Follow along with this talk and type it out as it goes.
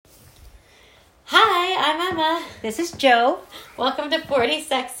I'm Emma. This is Joe. Welcome to 40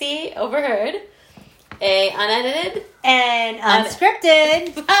 Sexy Overheard, a unedited And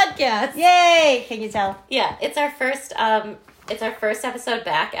unscripted podcast. Yay! Can you tell? Yeah, it's our first episode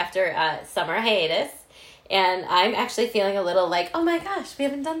back after summer hiatus. And I'm actually feeling a little like, oh my gosh, we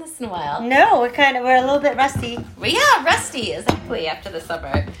haven't done this in a while. No, we're a little bit rusty. Well, yeah, rusty, exactly, after the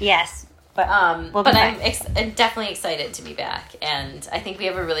summer. Yes. But we'll I'm definitely excited to be back, and I think we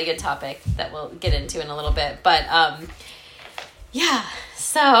have a really good topic that we'll get into in a little bit. But yeah,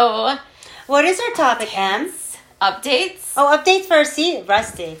 so what is our topic, Em? Updates. Oh, updates for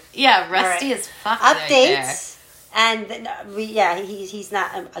Rusty. Yeah, Rusty is fucked. Updates, right there. And he's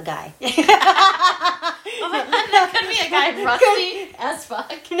not a guy. Oh my God, that could be a guy, Rusty as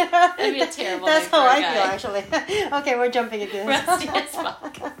fuck. No, that'd be a terrible. That's name how for a I guy. feel, actually. Okay, we're jumping into this. Rusty as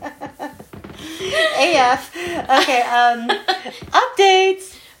fuck. AF. Okay,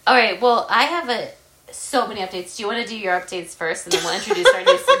 updates. All right, well, I have so many updates. Do you want to do your updates first, and then we'll introduce our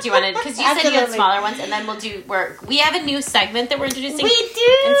new... Do you want to... Because you said you had smaller ones, and then we'll do... We have a new segment that we're introducing. We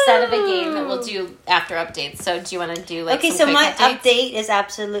do! Instead of a game that we'll do after updates. So do you want to do, like, okay, some so my updates? update is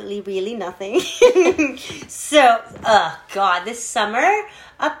absolutely really nothing. So, God, this summer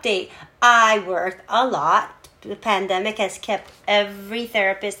update, I worked a lot. The pandemic has kept every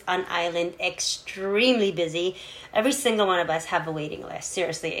therapist on island extremely busy. Every single one of us have a waiting list.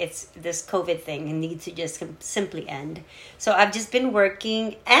 Seriously, it's this COVID thing and needs to just simply end. So I've just been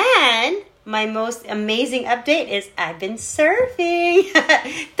working, and my most amazing update is I've been surfing.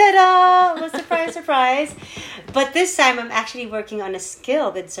 Ta-da! Well, surprise, surprise. But this time I'm actually working on a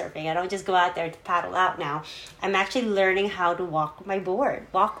skill with surfing. I don't just go out there to paddle out now. I'm actually learning how to walk on my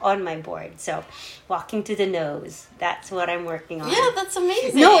board. So walking to the nose. That's what I'm working on. Yeah, that's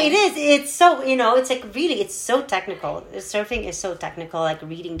amazing. No, it is. It's so, it's like really, it's so technical. Surfing is so technical, like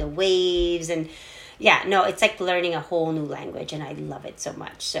reading the waves and... Yeah, no, it's like learning a whole new language, and I love it so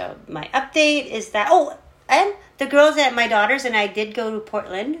much. So my update is that... Oh, and the girls at my daughters and I did go to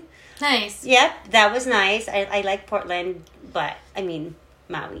Portland. Nice. Yep, that was nice. I like Portland, but, I mean,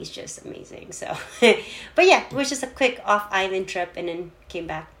 Maui's just amazing. So, but yeah, it was just a quick off-island trip and then came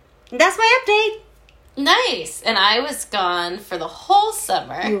back. And that's my update. Nice. And I was gone for the whole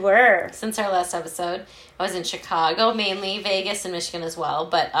summer. You were. Since our last episode. I was in Chicago, mainly, Vegas and Michigan as well,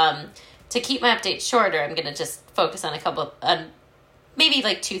 but... To keep my update shorter, I'm going to just focus on a couple, maybe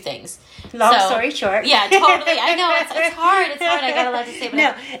like two things. Long story short. Yeah, totally. I know, it's hard. It's hard. I got a lot to say, but no,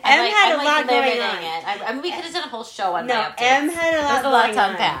 I'm had a lot going limiting on. it. I mean, we could have done a whole show on my updates. Em had a lot There's a lot going to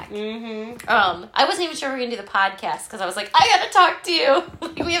unpack. Mm-hmm. I wasn't even sure we were going to do the podcast because I was like, I got to talk to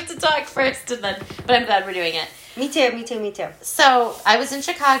you. We have to talk first, and then. But I'm glad we're doing it. Me too. So I was in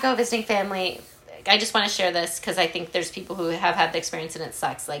Chicago visiting family. I just want to share this because I think there's people who have had the experience and it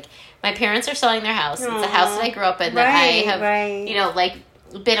sucks. Like, my parents are selling their house. Aww. It's a house that I grew up in that I have, right.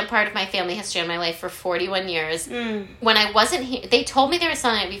 Been a part of my family history in my life for 41 years. When I wasn't here, they told me they were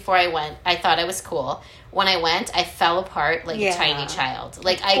selling it before I went. I thought I was cool. When I went, I fell apart like a tiny child.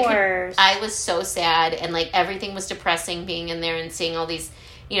 Like, I was so sad, and like everything was depressing being in there and seeing all these,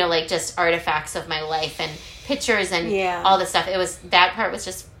 like just artifacts of my life and pictures and all this stuff. That part was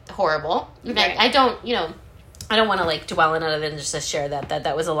just horrible. Right. I don't want to like dwell on it other than just to share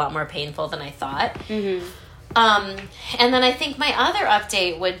that was a lot more painful than I thought. Mm-hmm. And then I think my other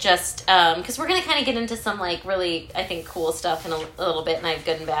update would just because we're gonna kind of get into some like really I think cool stuff in a little bit, and I have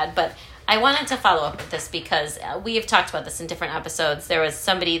good and bad, but I wanted to follow up with this because we have talked about this in different episodes. There was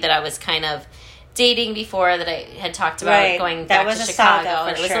somebody that I was kind of dating before that I had talked about going back to Chicago,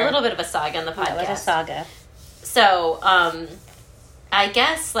 and it was a little bit of a saga on the podcast. That was a saga. So, I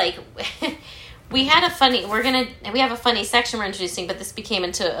guess, like, we have a funny section we're introducing, but this became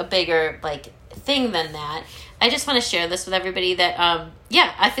into a bigger, like, thing than that. I just want to share this with everybody that,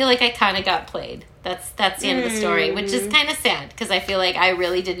 I feel like I kind of got played. That's the end of the story, which is kind of sad, because I feel like I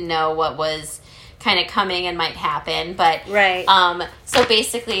really didn't know what was kind of coming and might happen, but, right. So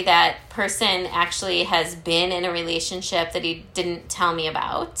basically that person actually has been in a relationship that he didn't tell me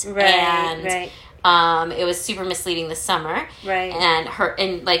about. Right, and, right. It was super misleading this summer, right?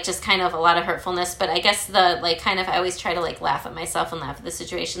 And like just kind of a lot of hurtfulness. But I guess I always try to like laugh at myself and laugh at the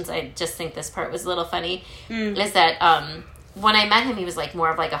situations. I just think this part was a little funny. Is that when I met him, he was like more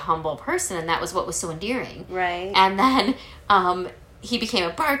of like a humble person, and that was what was so endearing, right? And then he became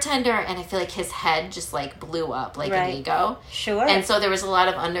a bartender, and I feel like his head just, like, blew up like an ego. Sure. And so there was a lot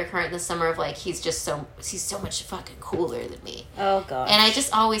of undercurrent in the summer of, like, he's so much fucking cooler than me. Oh, God. And I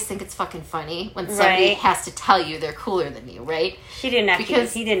just always think it's fucking funny when somebody has to tell you they're cooler than you, right? He didn't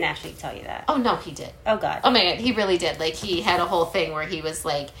actually tell you that. Oh, no, he did. Oh, God. Oh, my God, he really did. Like, he had a whole thing where he was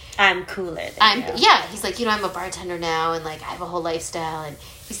like... I'm cooler than you. Yeah, he's like, I'm a bartender now, and, like, I have a whole lifestyle, and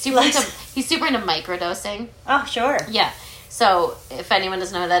he's super into microdosing. Oh, sure. Yeah. So, if anyone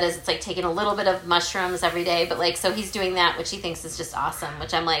doesn't know what that is, it's like taking a little bit of mushrooms every day. But, like, so he's doing that, which he thinks is just awesome.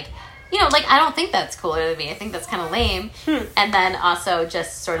 Which I'm like, like, I don't think that's cooler than me. I think that's kind of lame. And then also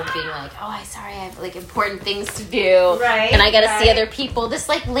just sort of being like, oh, I have, like, important things to do. Right. And I got to see other people. This,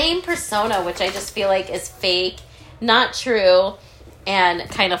 like, lame persona, which I just feel like is fake, not true, and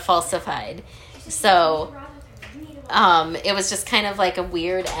kind of falsified. So... it was just kind of like a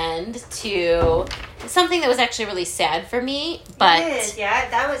weird end to something that was actually really sad for me, but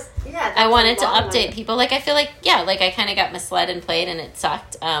I wanted to update people. Like, I feel like, like I kind of got misled and played and it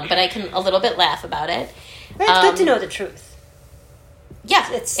sucked, but I can a little bit laugh about it. But it's good to know the truth.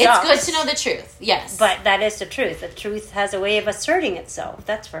 Yeah, it's good to know the truth, yes. But that is the truth. The truth has a way of asserting itself,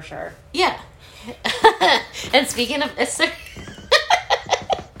 that's for sure. Yeah. And speaking of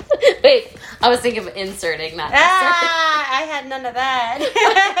wait, I was thinking of inserting, not I had none of that.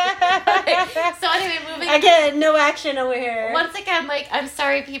 Okay. So anyway, moving again, no action over here. Once again, like, I'm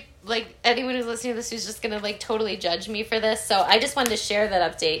sorry, people, like, anyone who's listening to this who's just gonna, like, totally judge me for this. So I just wanted to share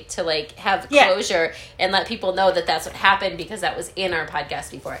that update to, like, have closure and let people know that that's what happened because that was in our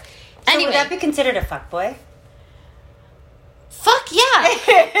podcast before. So anyway, would that be considered a fuckboy? Fuck yeah! And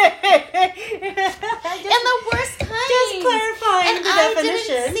the worst kind. Just clarifying the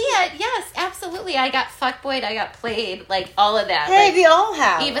definition. I didn't see it. Yes, absolutely. I got fuckboyed. I got played. Like, all of that. Hey, like, we all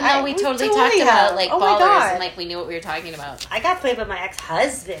have. Even though we totally talked about, like, ballers and, like, we knew what we were talking about. I got played by my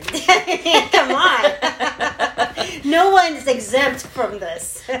ex-husband. Come on. No one's exempt from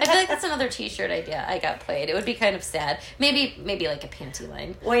this. I feel like that's another t-shirt idea. I got played. It would be kind of sad. Maybe like a panty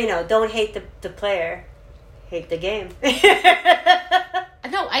line. Well, don't hate the player. Hate the game.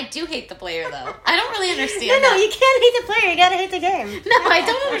 No, I do hate the player, though. I don't really understand No, you can't hate the player. You gotta hate the game. No, I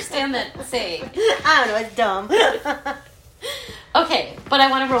don't understand that saying. I don't know. It's dumb. Okay, but I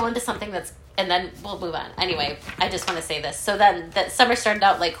want to roll into something and then we'll move on. Anyway, I just want to say this. So then, that summer started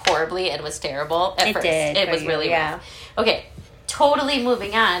out, like, horribly and was terrible at first. It was really rough. Okay, totally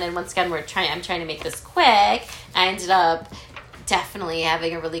moving on. And once again, I'm trying to make this quick. I ended up... definitely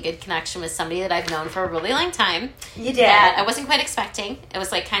having a really good connection with somebody that I've known for a really long time. You did. That I wasn't quite expecting. It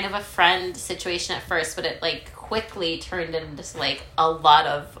was like kind of a friend situation at first, but it like quickly turned into like a lot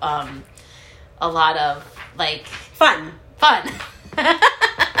of like fun. A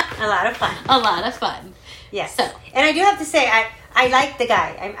lot of fun. Yes. So, and I do have to say, I like the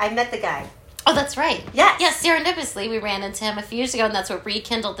guy. I met the guy. Oh, that's right. Yes. Yes, serendipitously, we ran into him a few years ago, and that's what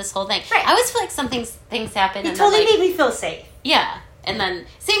rekindled this whole thing. Right. I always feel like things happen. He totally made me feel safe. Yeah. And then,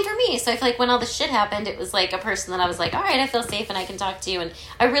 same for me. So I feel like when all this shit happened, it was like a person that I was like, all right, I feel safe and I can talk to you. And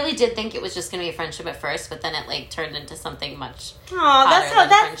I really did think it was just going to be a friendship at first, but then it like turned into something much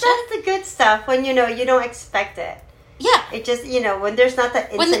that's the good stuff when, you don't expect it. Yeah. It just, when there's not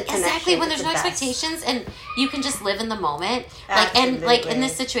that instant connection. Exactly, when there's no expectations and you can just live in the moment. Like, and like in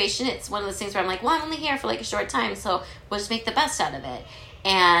this situation, it's one of those things where I'm like, well, I'm only here for like a short time, so we'll just make the best out of it.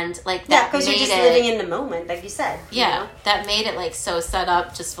 And like that, because you're just living in the moment, like you said. Yeah, that made it like so set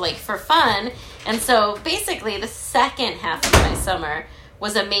up just like for fun. And so basically, the second half of my summer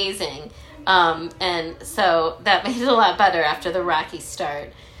was amazing, and so that made it a lot better after the rocky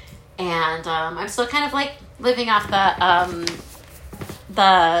start. And I'm still kind of like living off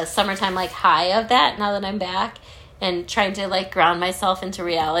the summertime like high of that now that I'm back, and trying to like ground myself into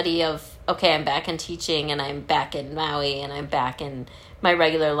reality of, okay, I'm back in teaching and I'm back in Maui and I'm back in my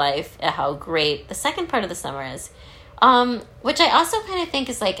regular life, how great the second part of the summer is. Which I also kind of think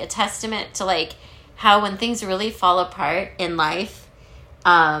is like a testament to like how when things really fall apart in life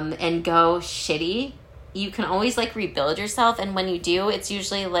and go shitty, you can always like rebuild yourself. And when you do, it's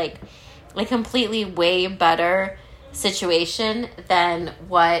usually like a completely way better situation than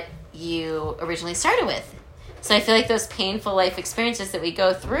what you originally started with. So I feel like those painful life experiences that we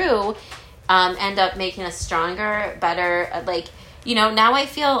go through end up making us stronger, better, like, now I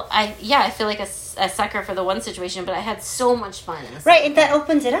feel like a sucker for the one situation, but I had so much fun in the right, and that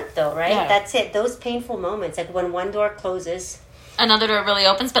opens it up, though, right? Yeah. That's it. Those painful moments, like when one door closes, another door really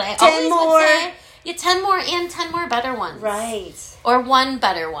opens. But I always would say, 10 more and 10 more better ones, right? Or one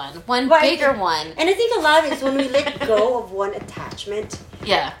better one, bigger one. And I think a lot of it is when we let go of one attachment.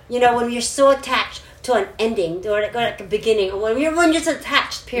 Yeah. When you're so attached to an ending or like a beginning. When you're just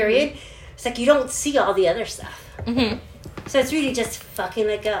attached, period, it's like you don't see all the other stuff. Mm-hmm. So it's really just fucking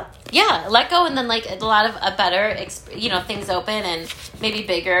let go. Yeah, let go, and then like a lot of a better, things open and maybe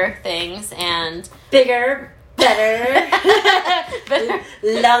bigger things and bigger, better,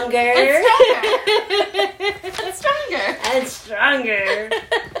 longer, and stronger, and stronger.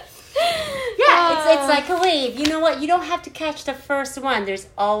 Yeah, it's like a wave. You know what? You don't have to catch the first one. There's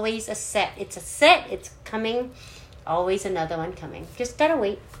always a set. It's a set. It's coming. Always another one coming. Just gotta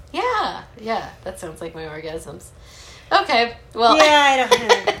wait. Yeah. That sounds like my orgasms. Okay, well. Yeah, I don't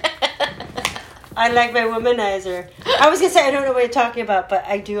know. I like my womanizer. I was gonna say I don't know what you're talking about, but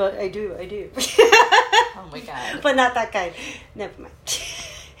I do. Oh my god. But not that kind. Never mind.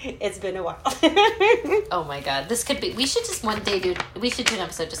 It's been a while. Oh my god. This could be. We should just one day we should do an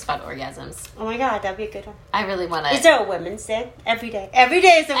episode just about orgasms. Oh my god, that'd be a good one. I really want to. Is there a Women's Day? Every day. Every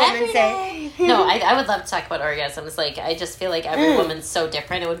day is a Women's Day. No, I would love to talk about orgasms. Like, I just feel like every woman's so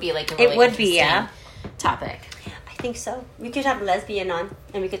different. It would be like a really interesting topic. I think so. We could have a lesbian on,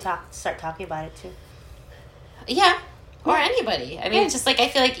 and we could start talking about it too. Yeah. Or anybody. I mean, it's just like, I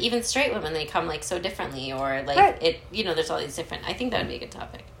feel like even straight women, they come like so differently, or like there's all these different. I think that would be a good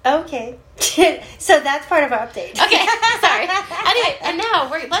topic. Okay. So that's part of our update. Okay. Sorry. Anyway, and now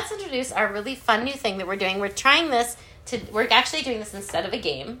let's introduce our really fun new thing that we're doing. We're trying this we're actually doing this instead of a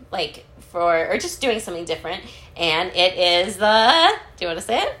game, like or just doing something different. And it is do you want to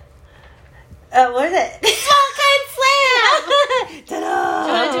say it? What is it? Small Kind Slam! Ta-da! Do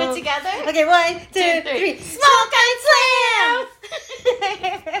you want to do it together? Okay, 1, 2, 3. Small Kind Slam!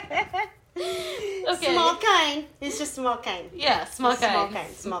 Okay. Small kind. It's just small kind. Yeah, small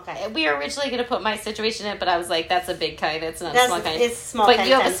kind. Small kind. We were originally going to put my situation in it, but I was like, that's a big kind. It's not small kind. It's small but kind.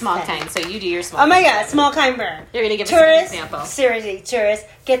 But you have a small kind, so you do your small kind. Oh my god, kind. small kind burn. You're going to give us an example. Seriously, tourists,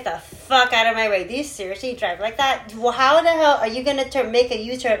 get the fuck out of my way. Do you seriously drive like that? Well, how the hell are you going to make a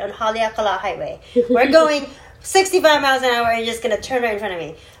U-turn on Haleakala Highway? We're going 65 miles an hour and you're just going to turn right in front of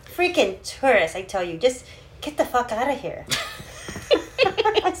me. Freaking tourists, I tell you. Just get the fuck out of here.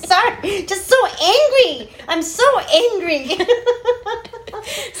 I'm sorry. Just so angry. I'm so angry.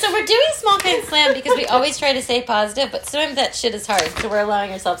 So we're doing Small Kind Slam because we always try to stay positive, but sometimes that shit is hard. So we're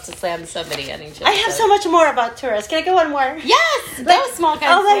allowing ourselves to slam somebody on each other. I have so much more about tourists. Can I go one more? Yes! That was Small Kind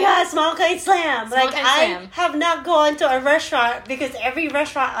Slam. Oh my god, Small Kind Slam. Small Kind Slam. I have not gone to a restaurant because every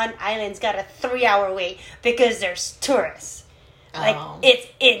restaurant on islands got a 3-hour wait because there's tourists. Like, it's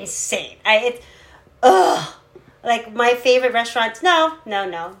insane. Like, my favorite restaurants, no.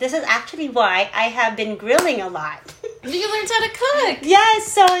 This is actually why I have been grilling a lot. You learned how to cook.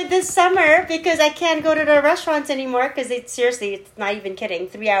 Yes, so this summer, because I can't go to the restaurants anymore, because it's not even kidding,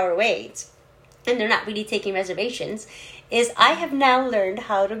 3-hour waits, and they're not really taking reservations, is I have now learned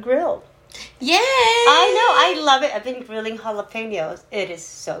how to grill. Yay! I know, I love it. I've been grilling jalapenos. It is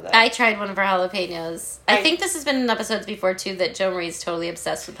so good. I tried one of our jalapenos. I think this has been in episodes before too that Jo Marie's totally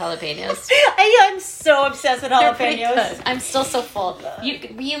obsessed with jalapenos. I'm so obsessed with jalapenos. I'm still so full.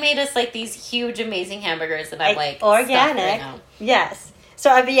 You made us like these huge, amazing hamburgers, and I'm like organic. Right, yes.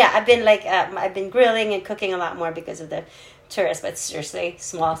 So I've been I've been grilling and cooking a lot more because of the tourists. But seriously,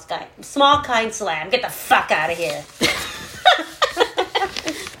 Small Kind Slam. Get the fuck out of here.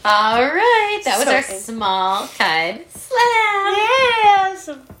 All right, that was our Small Kind Slam. Yeah,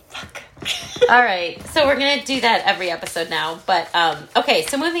 so fuck. All right, so we're gonna do that every episode now. But okay,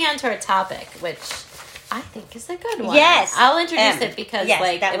 so moving on to our topic, which I think is a good one. Yes, I'll introduce it because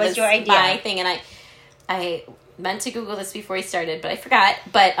that was your idea. My thing, and I meant to Google this before we started, but I forgot.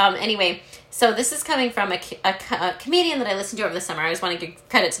 But anyway, so this is coming from a comedian that I listened to over the summer. I just want to give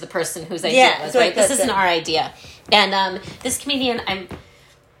credit to the person whose idea it was. Right, this isn't our idea, and this comedian, I'm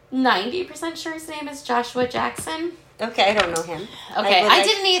 90% sure his name is Joshua Jackson. Okay, I don't know him. Okay, I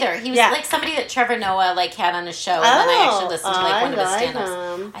didn't either. He was like somebody that Trevor Noah had on his show, and then I actually listened to one of his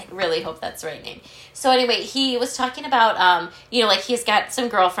stand-ups. I really hope that's the right name. So anyway, he was talking about, he's got some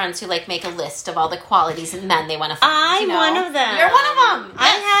girlfriends who make a list of all the qualities in men they want to find. I'm one of them. You're one of them. Yes.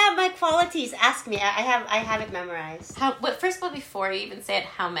 I have my qualities. Ask me. I have it memorized. First of all, before you even say it,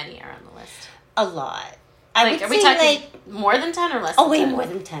 how many are on the list? A lot. Are we talking more than 10 or less than 10? Way more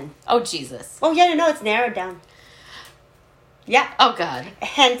than 10. Oh, Jesus. Oh, yeah, no, it's narrowed down. Yeah. Oh, God.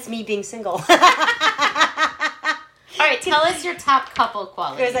 Hence me being single. All right, tell us your top couple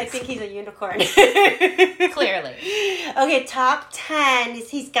qualities. Because I think he's a unicorn. Clearly. Okay, top 10 is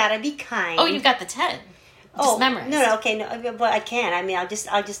he's got to be kind. Oh, you've got the 10. Just memorize. No, okay, no, but I can. I mean, I'll just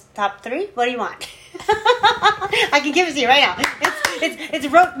top 3. What do you want? I can give it to you right now. It's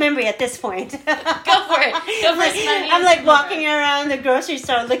rote memory at this point. Go for it. Go for it. I'm like walking around the grocery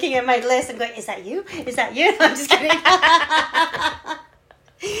store, looking at my list, and going, "Is that you? Is that you?" I'm just kidding.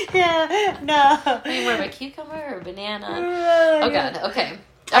 Yeah, no. Are you more of a cucumber or a banana? Oh God. Okay.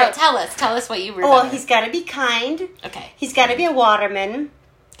 All right. Tell us what you remember. Well, he's got to be kind. Okay. He's got to be a waterman.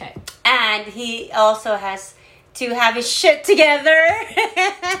 Okay. And he also has to have his shit together.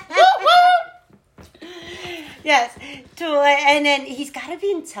 Yes. And then he's got to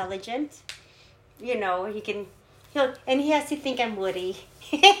be intelligent. You know, and he has to think I'm Woody.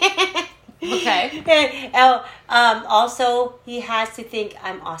 Okay. And, also, he has to think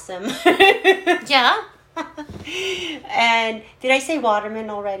I'm awesome. Yeah. And did I say waterman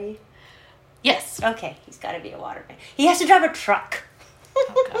already? Yes. Okay, he's got to be a waterman. He has to drive a truck.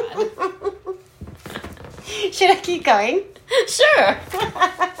 Oh God. Should I keep going? Sure.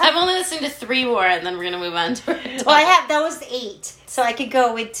 I'm only listening to 3 more, and then we're gonna move on to. Well, that was 8, so I could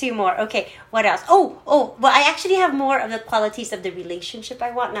go with 2 more. Okay, what else? Well, I actually have more of the qualities of the relationship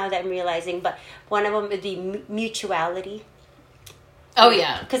I want now that I'm realizing, but one of them would be mutuality. Oh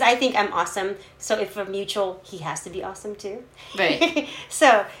yeah, because I think I'm awesome. So if we're mutual, he has to be awesome too. Right.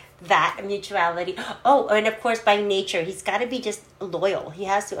 So that mutuality. Oh, and of course, by nature, he's got to be just loyal. He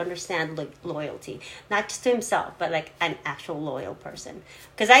has to understand loyalty, not just to himself, but like an actual loyal person.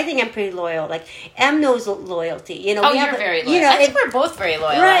 Because I think I'm pretty loyal. Like M knows loyalty. You know, you're very loyal. I think we're both very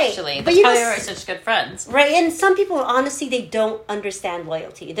loyal, right. Actually. But That's why we're such good friends. Right, and some people, honestly, they don't understand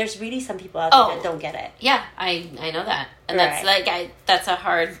loyalty. There's really some people out there that don't get it. Yeah, I know that. And that's that's a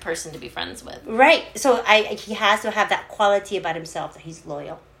hard person to be friends with. Right. So he has to have that quality about himself that he's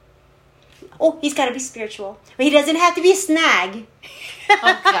loyal. Oh, he's got to be spiritual. But he doesn't have to be a snag.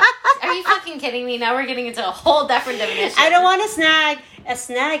 Oh, God. Are you fucking kidding me? Now we're getting into a whole different definition. I don't want a snag. A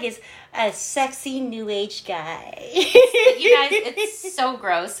snag is a sexy new age guy. You guys, it's so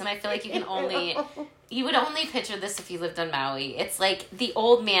gross, and I feel like you would only picture this if you lived on Maui. It's like the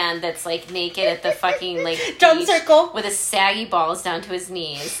old man that's like naked at the fucking like drum circle with his saggy balls down to his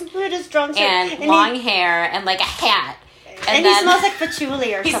knees. With his drum circle. And long hair and like a hat. And he smells like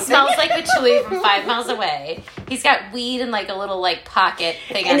patchouli or something. He smells like patchouli from 5 miles away. He's got weed and like a little like pocket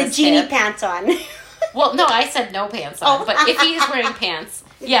thing on his hip. And the genie pants on. Well, no, I said no pants on. But if he's wearing pants,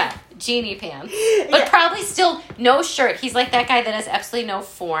 yeah, genie pants. But probably still no shirt. He's like that guy that has absolutely no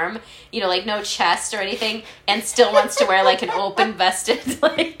form, like no chest or anything, and still wants to wear like an open vested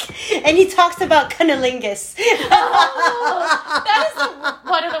like. And he talks about cunnilingus. Oh, that is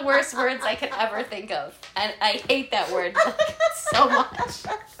one of the worst words I could ever think of, and I hate that word so much.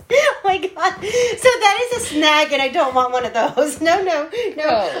 Oh my God. So that is a snag, and I don't want one of those. No.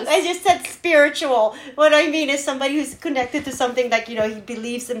 Gross. I just said spiritual. What I mean is somebody who's connected to something like, he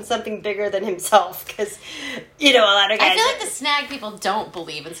believes in something bigger than himself. Because, a lot of guys. I feel like the snag people don't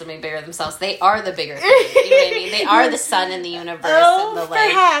believe in something bigger than themselves. They are the bigger thing. You know what I mean? They are the sun in the universe. And the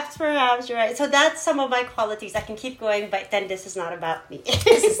light. Perhaps, you're right. So that's some of my qualities. I can keep going, but then this is not about me.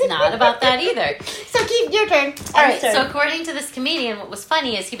 This is not about that either. So keep your turn. All right. So according to this comedian, what was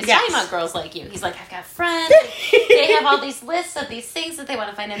funny is he was talking about girls like you. He's like, I've got friends. They have all these lists of these things that they want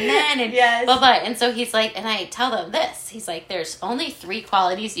to find in men and blah, blah. And so he's like, and I tell them this. He's like, there's only 3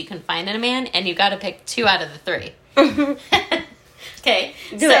 qualities you can find in a man, and you got to pick 2 out of the 3. Okay.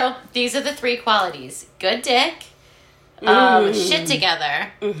 These are the 3 qualities. Good dick, shit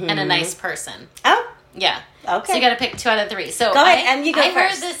together, and a nice person. Oh. Yeah. Okay. So you got to pick 2 out of 3. So go ahead, and you go I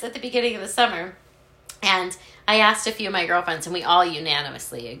first. heard this at the beginning of the summer, and I asked a few of my girlfriends, and we all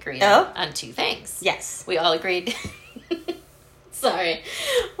unanimously agreed on 2 things. Yes. We all agreed. Sorry.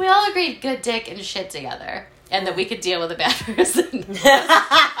 We all agreed good dick and shit together. And that we could deal with a bad person.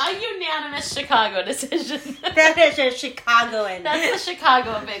 A unanimous Chicago decision. That is a Chicagoan. That's the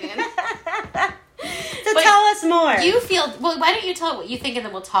Chicago opinion. So tell us more. Why don't you tell what you think, and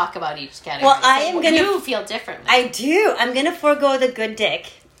then we'll talk about each category. Well, I am going to... You feel differently. I do. I'm going to forego the good dick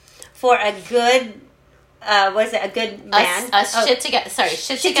for a good... a good man? Shit together. Sorry,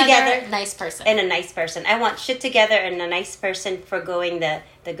 shit together, nice person. And a nice person. I want shit together and a nice person forgoing the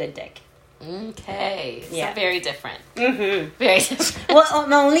good dick. Okay. So very different. Mm-hmm. Very different. Well,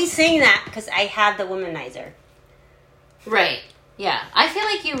 I'm only saying that because I have the womanizer. Right. Yeah. I feel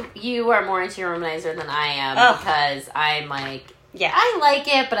like you are more into your womanizer than I am because I'm like Yeah. I like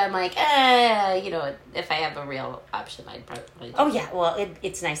it, but I'm like, if I have a real option, I'd probably. Oh yeah, well,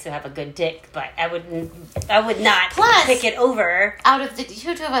 it's nice to have a good dick, but I would not Plus, pick it over. Out of the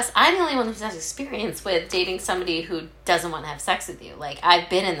two of us, I'm the only one who has experience with dating somebody who doesn't want to have sex with you. Like, I've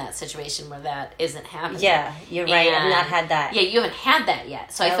been in that situation where that isn't happening. Yeah, you're right. I've not had that. Yeah, you haven't had that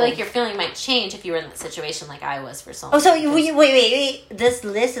yet. So I feel like your feeling might change if you were in that situation like I was for so long. Oh, so wait. This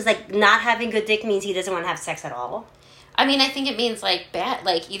list is like not having good dick means he doesn't want to have sex at all? I mean, I think it means, like, bad.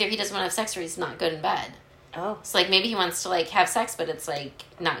 Like, either he doesn't want to have sex or he's not good in bed. Oh. So, like, maybe he wants to, like, have sex, but it's, like,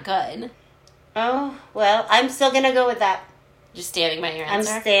 not good. Oh, well, I'm still going to go with that. You're standing by your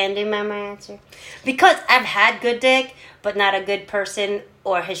answer? I'm standing by my answer. Because I've had good dick, but not a good person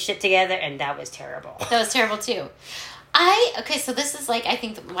or his shit together, and that was terrible. That was terrible, too. Okay, so this is, like, I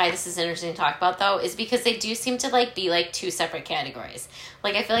think why this is interesting to talk about, though, is because they do seem to, like, be, like, two separate categories.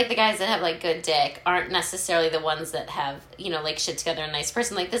 Like, I feel like the guys that have, like, good dick aren't necessarily the ones that have, like, shit together, a nice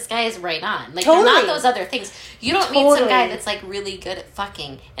person. Like, this guy is right on. Like, they're not those other things. You don't meet some guy that's, like, really good at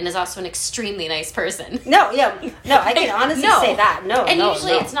fucking and is also an extremely nice person. No, I can honestly say that. And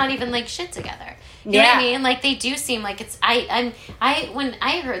usually it's not even, like, shit together. You know what I mean? Like, they do seem like it's... When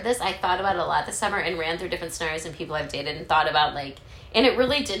I heard this, I thought about it a lot this summer and ran through different scenarios and people I've dated and thought about, like... And it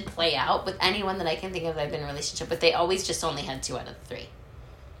really did play out with anyone that I can think of that I've been in a relationship with. They always just only had 2 out of 3.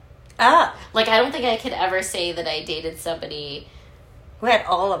 Ah. Like, I don't think I could ever say that I dated somebody... Who had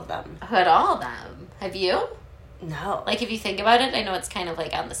all of them. Who had all of them. Have you? No. Like, if you think about it, I know it's kind of,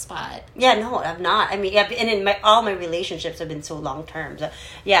 like, on the spot. Yeah, no, I've not. I mean, and in all my relationships have been so long-term. So,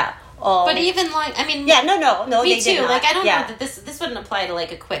 yeah. But even, like, I mean... Yeah, no, me they too. did not. Like, I don't know that this wouldn't apply to,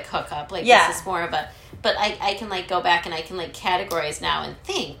 like, a quick hookup. Like, this is more of a... But I can, like, go back and I can, like, categorize now and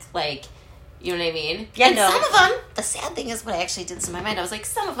think, like... You know what I mean? Yeah, and some of them... The sad thing is what I actually did this in my mind. I was like,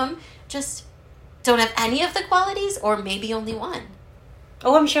 some of them just don't have any of the qualities or maybe only one.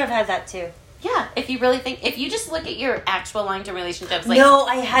 Oh, I'm sure I've had that, too. Yeah, if you really think... If you just look at your actual long-term relationships, like... No,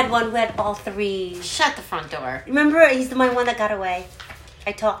 I had one who had all 3. Shut the front door. Remember, he's the one that got away.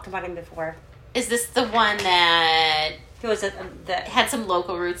 I talked about him before. Is this the one that... He was had some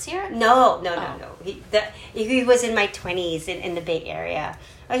local roots here? No. He was in my 20s in the Bay Area.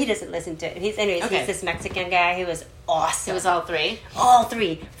 Oh, he doesn't listen to it. He's this Mexican guy who was awesome. It was all 3? All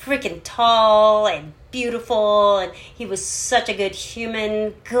 3. Freaking tall and beautiful, and he was such a good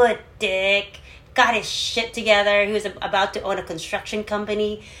human, good dick, got his shit together. He was about to own a construction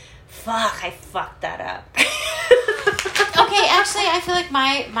company. Fuck, I fucked that up. Okay, actually, I feel like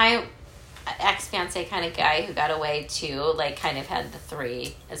my ex-fiance kind of guy who got away too, like, kind of had the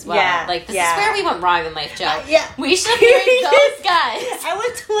 3 as well. Yeah, like, this is where we went wrong in life, Joe. Yeah. We should have married those guys. I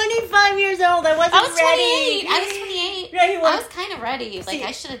was 25 years old. I was 28. I was 28. Right, I was kind of ready. Like,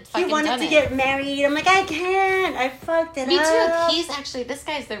 I should have fucking done it. He wanted to get married. I'm like, I can't. I fucked it up. Me too. He's actually, this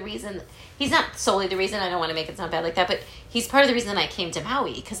guy's the reason... He's not solely the reason. I don't want to make it sound bad like that, but he's part of the reason I came to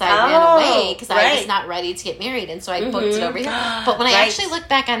Maui, because I ran away because I was not ready to get married, and so I booked it over here. But when I actually look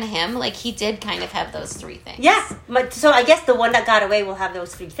back on him, like, he did kind of have those 3 things. Yes. So I guess the one that got away will have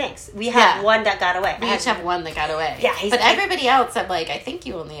those 3 things. We have one that got away. We each have one that got away. Yeah. But everybody else, I'm like, I think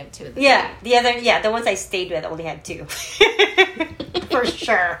you only have 2 of the 3. Yeah. The ones I stayed with only had 2. For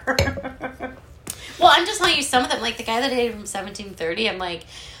sure. Well, I'm just telling you, some of them, like the guy that I dated from 1730, I'm like,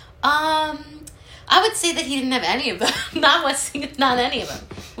 I would say that he didn't have any of them. Not any of them.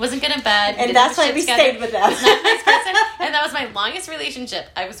 He wasn't good in bed. And that's why we stayed with them. He was not a nice person. And that was my longest relationship.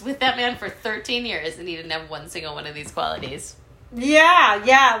 I was with that man for 13 years, and he didn't have one single one of these qualities.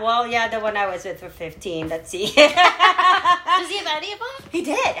 Yeah. Well, the one I was with for 15. Let's see. Does he have any of them? He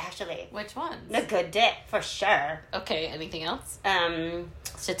did, actually. Which ones? A good dick, for sure. Okay, anything else?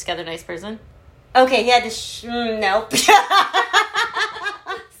 Sit together, nice person? Okay, he had this... nope.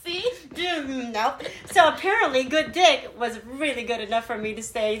 See? Nope. So apparently, good dick was really good enough for me to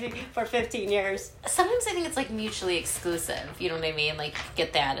stay for 15 years. Sometimes I think it's, like, mutually exclusive. You know what I mean? Like,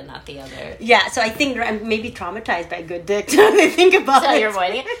 get that and not the other. Yeah, so I think I'm maybe traumatized by good dick. Now I think about it. So you're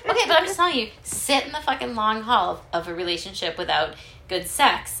avoiding it? Okay, but I'm just telling you, sit in the fucking long haul of a relationship without good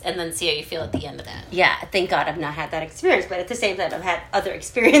sex, and then see how you feel at the end of that. Yeah, thank God I've not had that experience, but at the same time, I've had other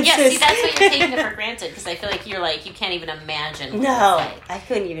experiences. Yeah, see, that's why you're taking it for granted, because I feel like you're like, you can't even imagine. No, I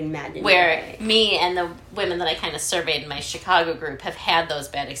couldn't even imagine. Where me and the women that I kind of surveyed in my Chicago group have had those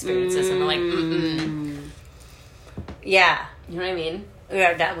bad experiences, and we're like, Yeah. You know what I mean?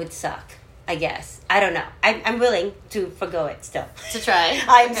 Yeah, that would suck, I guess. I don't know. I'm willing to forgo it still. To try?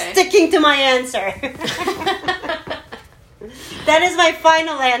 I'm sticking to my answer. That is my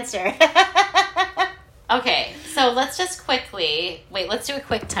final answer. Okay, So let's just quickly let's do a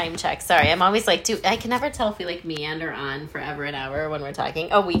quick time check. Sorry, I'm always like, I can never tell if we like meander on forever an hour when we're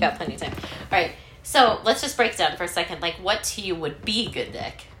talking. Oh, we got plenty of time. All right, so let's just break down for a second. Like, what to you would be good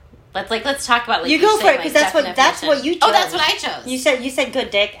dick? Let's talk about like you go for it because that's what you chose. Oh, that's what I chose. You said good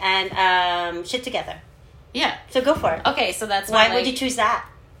dick and shit together. Yeah. So go for it. Okay, so that's why would you choose that?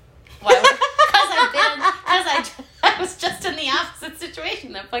 Why? Because I was just in the opposite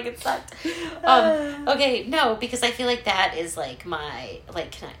situation. That fucking sucked. Okay, no, because I feel like that is like my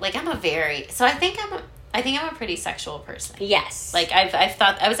I'm a very I think I'm a pretty sexual person. Yes. Like I've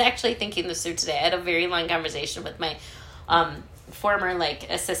thought I was actually thinking this through today. I had a very long conversation with my former like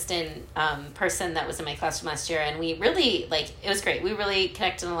assistant person that was in my classroom last year, and we really it was great. We really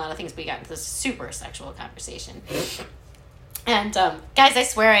connected on a lot of things. We got into this super sexual conversation. And guys, I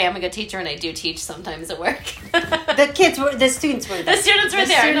swear I am a good teacher, and I do teach sometimes at work. the students were there. The students were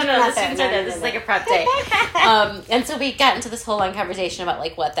there. The students were there. This is like a prep day. And so we got into this whole long conversation about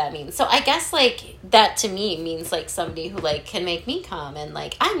like what that means. So I guess like that to me means like somebody who like can make me come, and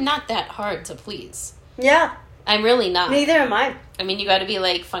like I'm not that hard to please. Yeah. I'm really not. Neither am I. I mean, you got to be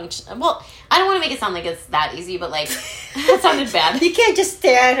like function. Well, I don't want to make it sound like it's that easy, but like that sounded bad. You can't just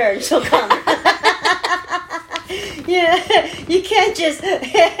stare at her and she'll come. Yeah, you can't just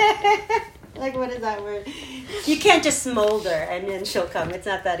like what is that word? You can't just smolder and then she'll come. It's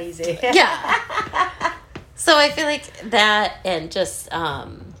not that easy. Yeah. So I feel like that, and just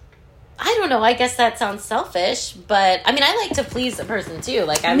I don't know. I guess that sounds selfish, but I mean, I like to please a person too.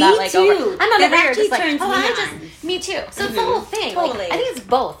 Like I'm not like too. I'm not that over here just like me too. So it's the whole thing. Totally. Like, I think it's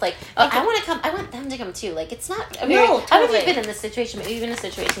both. Like I want to come. I want them to come too. Like it's not. Totally. I don't know if you've been in this situation, but you've been in a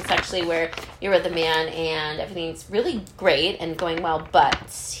situation sexually where you're with a man and everything's really great and going well,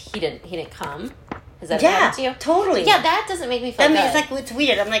 but he didn't come. Has that happened to you? Totally. Yeah, that doesn't make me feel good. It's like, it's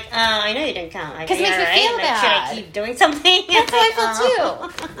weird. I'm like, I know you didn't come. Because it makes me feel bad. Should I keep doing something? That's how I feel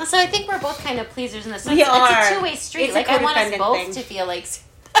too. So I think we're both kind of pleasers in this. So We it's are. a two-way street. It's like a I want us codependent both thing. to feel like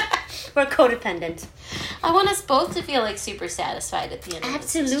We're codependent. I want us both to feel like super satisfied at the end.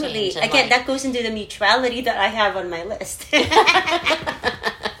 Absolutely. Of this Again, that goes into the mutuality that I have on my list. Oh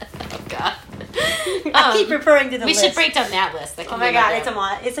God. I keep referring to the we list. should break down that list. That Oh my God,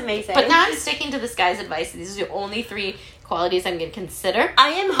 it's amazing. But now I'm sticking to this guy's advice. These are the only 3 qualities I'm going to consider. I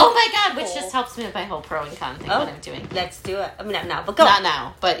am hopeful. Oh my God, which just helps me with my whole pro and con thing, what I'm doing. Let's do it. I mean, not now, but go. Not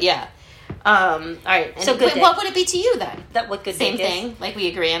now, but yeah. All right. So good. What would it be to you then? That what good Same dick thing. Is? Like we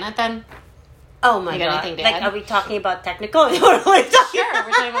agree on it then. Oh my God. God. Anything to like, add? are we talking about technical? Sure, we're talking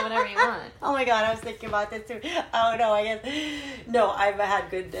about whatever you want. Oh my God, I was thinking about this too. Oh no, I guess. No, I've had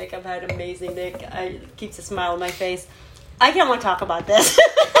good dick. I've had amazing dick. It keeps a smile on my face. I don't want to talk about this.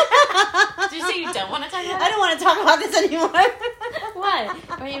 Did you say you don't want to talk about it? I don't want to talk about this anymore. What?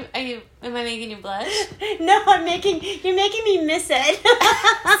 Am I making you blush? No, you're making me miss it.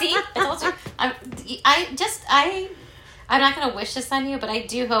 See? I told you. I'm not going to wish this on you, but I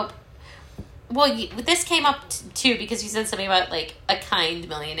do hope. Well, this came up too because you said something about like a kind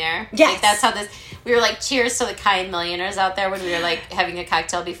millionaire. Yes. Like that's how this. We were like, cheers to the kind millionaires out there when we were like having a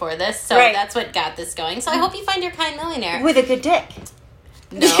cocktail before this. So that's what got this going. So I hope you find your kind millionaire with a good dick.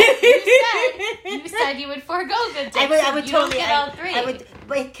 No, you said you would forego good dick. I would totally get all 3. I would.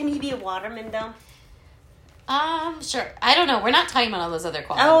 Wait, can he be a waterman though? Sure. I don't know. We're not talking about all those other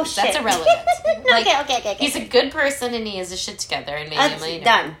qualities. Oh shit, that's irrelevant. Okay. He's a good person and he has his shit together and maybe a millionaire.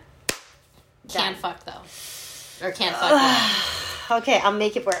 Done. Can't fuck though, or can't fuck. Okay, I'll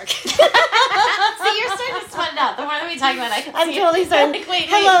make it work. See, you're starting to sweat out. The more that we talk about it, I'm totally starting. Like, wait,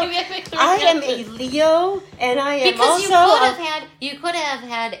 hello, give me a quick I am a Leo, and I am because also you could have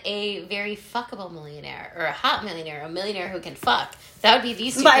had a very fuckable millionaire, or a hot millionaire, a millionaire who can fuck. That would be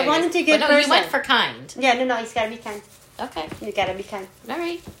these 2. But I wanted to get. No, you went for kind. Yeah, no, he's gotta be kind. Okay, you gotta be kind. All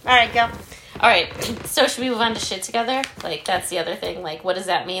right, go. All right, so should we move on to shit together? Like that's the other thing. Like, what does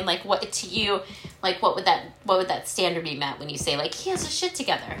that mean? Like, what to you? Like, what would that standard be met when you say like he has a shit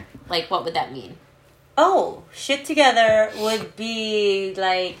together? Like, what would that mean? Oh, shit together would be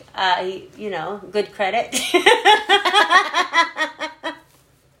like, good credit.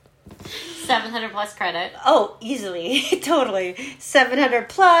 700 plus credit. Oh, easily. Totally. 700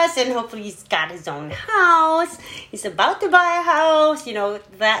 plus, and hopefully he's got his own house. He's about to buy a house,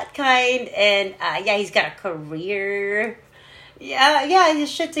 that kind. And, he's got a career. Yeah, he's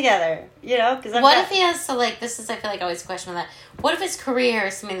shit together, Cause what if he has, I feel like always a question on that. What if his career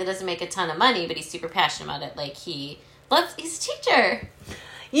is something that doesn't make a ton of money, but he's super passionate about it? Like he's a teacher.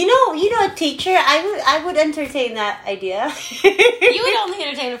 You know, a teacher. I would entertain that idea. You would only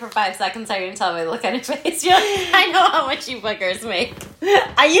entertain it for 5 seconds. I can tell by the look on your face. You're like, I know how much you bookers make.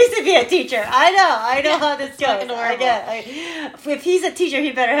 I used to be a teacher. I know how this goes. If he's a teacher,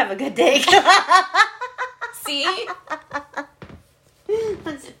 he better have a good day. See?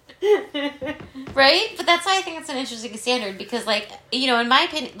 Right? But that's why I think it's an interesting standard because, like, you know, in my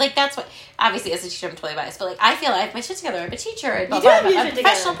opinion, like, that's what, obviously, as a teacher, I'm totally biased, but, like, I feel I have my shit together. I'm a teacher. And blah, blah, blah, I'm a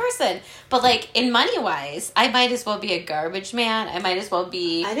professional person. But, like, in money-wise, I might as well be a garbage man. I might as well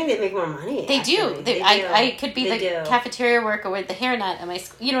be... I think they make more money. They do. I could be the cafeteria worker with the hairnet at my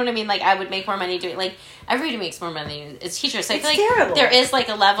school. You know what I mean? Like, I would make more money doing... Like, everybody makes more money as teachers. So I feel like terrible. There is, like,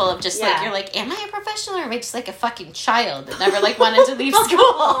 a level of just, like, you're like, am I a professional or am I just, like, a fucking child that never, like, wanted to leave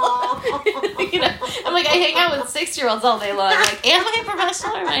school? You know? I'm like, I hang out with 6-year-olds all day long. I'm like, am I a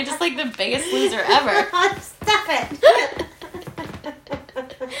professional or am I just, like, the biggest loser ever? Stop it.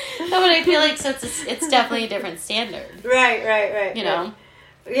 No, but I feel like so it's definitely a different standard. Right. You know?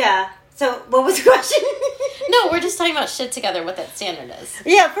 Yeah. So, what was the question? No, we're just talking about shit together, what that standard is.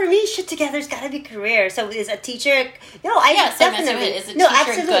 Yeah, for me, shit together's got to be career. So, is a teacher... No, definitely... Is a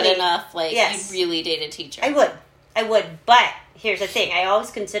teacher good enough? Like, you really date a teacher? I would, but... Here's the thing. I always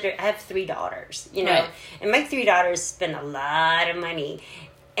consider... I have 3 daughters, you know? Right. And my 3 daughters spend a lot of money.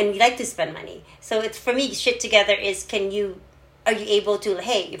 And we like to spend money. So, it's for me, shit together is are you able to,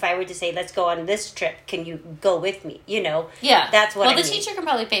 hey, if I were to say, let's go on this trip, can you go with me? You know? Yeah. That's what I mean. Well, the teacher can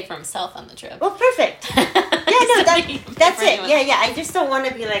probably pay for himself on the trip. Well, perfect. Yeah, no, that's it. Yeah. I just don't want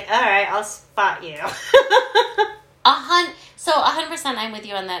to be like, all right, I'll spot you. So 100% I'm with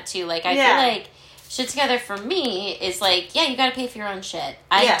you on that, too. Like, I feel like shit together for me is like, yeah, you got to pay for your own shit.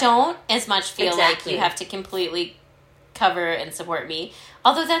 I don't as much feel like you have to completely cover and support me.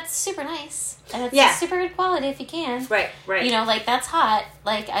 Although that's super nice. And it's super good quality if you can. Right. You know, like, that's hot.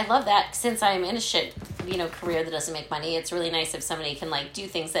 Like, I love that. Since I'm in a shit, you know, career that doesn't make money, it's really nice if somebody can, like, do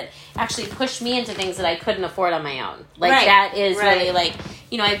things that actually push me into things that I couldn't afford on my own. Like, that is really, like,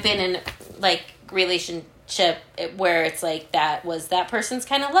 you know, I've been in, like, relationship where it's like that was that person's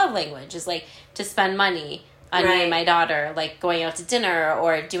kind of love language is, like, to spend money on me and my daughter, like going out to dinner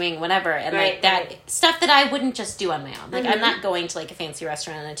or doing whatever, and like that stuff that I wouldn't just do on my own. Like I'm not going to like a fancy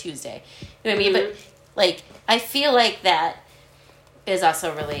restaurant on a Tuesday. You know what I mean? But like I feel like that is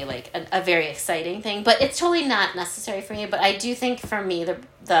also really like a very exciting thing. But it's totally not necessary for me. But I do think for me the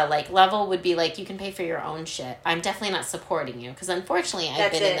like level would be like you can pay for your own shit. I'm definitely not supporting you because unfortunately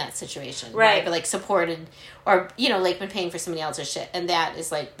I've been in that situation where I've like supported or you know like been paying for somebody else's shit, and that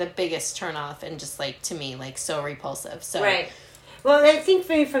is like the biggest turnoff and just like to me like so repulsive. So well, I think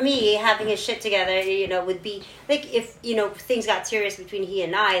for me having his shit together, you know, would be like if you know things got serious between he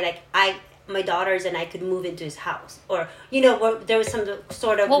and I, like my daughters and I could move into his house, or you know, where there was some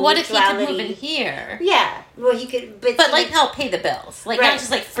sort of what if he could move in here? Yeah, well, he could, but like help pay the bills, like not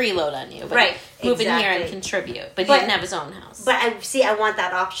just like freeload on you, but move in here and contribute. But he didn't have his own house. But I want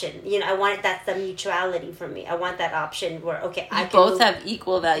that option. You know, I want that's the mutuality for me. I want that option where I can both have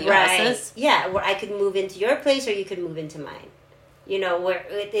equal value houses. Yeah, where I could move into your place or you could move into mine. You know, where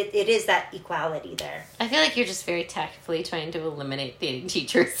it is that equality there. I feel like you're just very tactfully trying to eliminate dating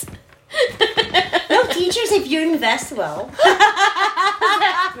teachers. No, teachers, if you invest well.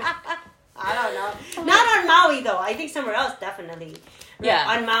 I don't know. Not on Maui, though. I think somewhere else, definitely. Yeah.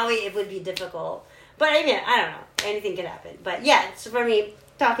 On Maui, it would be difficult. But, I mean, I don't know. Anything could happen. But, yeah, it's for me,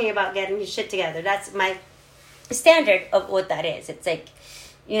 talking about getting his shit together, that's my standard of what that is. It's like,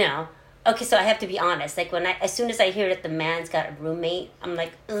 you know... Okay, so I have to be honest. Like as soon as I hear that the man's got a roommate, I'm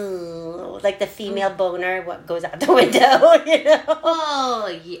like, ooh, like the female boner, what goes out the window, you know?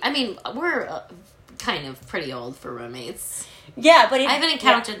 Well, yeah. I mean, we're kind of pretty old for roommates. Yeah, but I haven't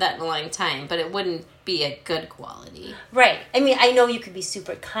encountered that in a long time, but it wouldn't be a good quality. Right. I mean, I know you could be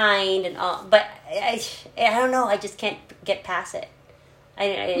super kind and all, but I don't know. I just can't get past it.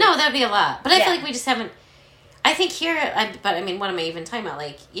 No, that'd be a lot. But I feel like we just haven't. I think here, but I mean, what am I even talking about?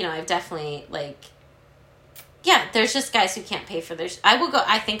 Like, you know, I've definitely, like, yeah, there's just guys who can't pay for their... I will go...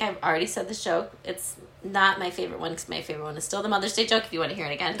 I think I've already said this joke. It's not my favorite one, because my favorite one is still the Mother's Day joke, if you want to hear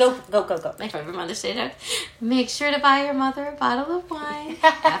it again. Go. My favorite Mother's Day joke. Make sure to buy your mother a bottle of wine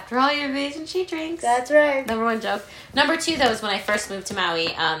after all your vision she drinks. That's right. Number 1 joke. Number 2, though, is when I first moved to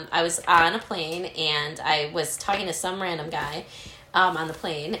Maui, I was on a plane, and I was talking to some random guy on the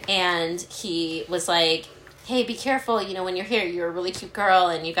plane, and he was like... Hey, be careful, you know, when you're here, you're a really cute girl,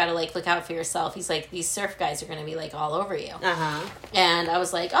 and you gotta, like, look out for yourself. He's like, these surf guys are gonna be, like, all over you. Uh-huh. And I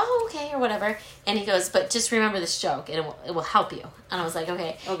was like, oh, okay, or whatever. And he goes, but just remember this joke, and it will help you. And I was like,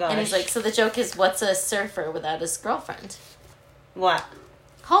 okay. Oh, gosh. And he's like, so the joke is, what's a surfer without his girlfriend? What?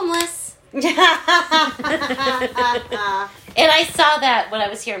 homeless. And I saw that when I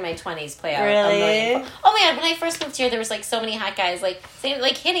was here in my 20s play out. Really? Oh my God, when I first moved here, there was like so many hot guys like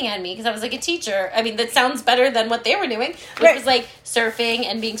hitting on me because I was like a teacher. I mean, that sounds better than what they were doing, which was like surfing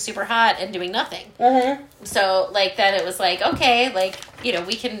and being super hot and doing nothing. Mm-hmm. So like then it was like, okay, like, you know,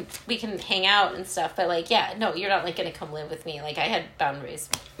 we can hang out and stuff, but like, yeah, no, you're not like going to come live with me. Like I had boundaries.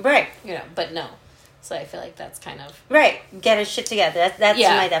 Right. You know, but no. So I feel like that's kind of... Right. Get his shit together. That's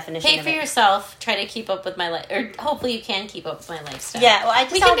my definition Pay for yourself. Try to keep up with my life. Or hopefully you can keep up with my lifestyle. Yeah. Well,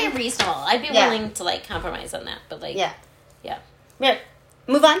 we can be reasonable. I'd be willing to, like, compromise on that. But, like... Yeah. Yeah. Yeah.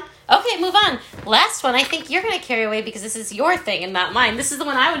 Move on. Okay, move on. Last one. I think you're going to carry away because this is your thing and not mine. This is the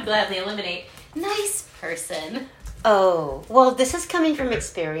one I would gladly eliminate. Nice person. Oh. Well, this is coming from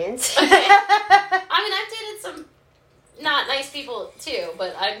experience. Okay. I mean, I've dated some not nice people, too.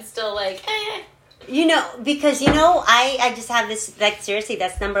 But I'm still like, You know, because, you know, I just have this, like, seriously,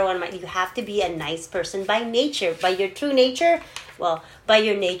 that's number one. You have to be a nice person by nature. By your true nature, well, by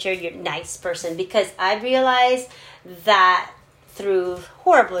your nature, you're a nice person. Because I realized that through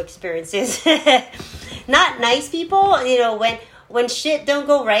horrible experiences, not nice people, you know, when shit don't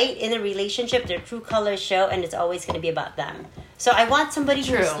go right in a relationship, their true colors show, and it's always going to be about them. So I want somebody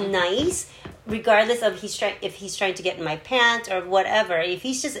who's nice, regardless of if he's trying to get in my pants or whatever. If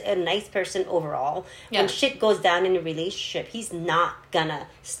he's just a nice person overall, when shit goes down in a relationship, he's not gonna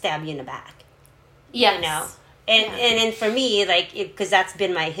stab you in the back. yes. You know? And for me, like, because that's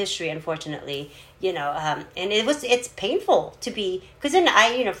been my history, unfortunately, you know, and it's painful to be, because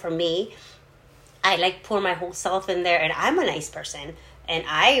then for me, I like pour my whole self in there, and I'm a nice person, and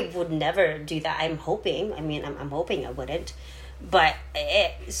I would never do that. I'm hoping I wouldn't. But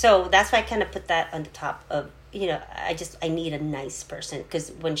so that's why I kind of put that on the top of, you know, I need a nice person,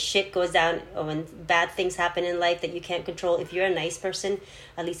 because when shit goes down or when bad things happen in life that you can't control, if you're a nice person,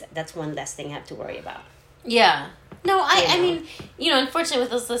 at least that's one less thing I have to worry about. Yeah. No, I mean, you know, unfortunately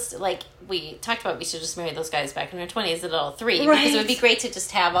with this list, like we talked about, we should just marry those guys back in our 20s at all three. Right. Because it would be great to just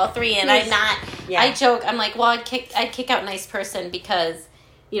have all three. And I joke, I'm like, well, I'd kick out nice person because,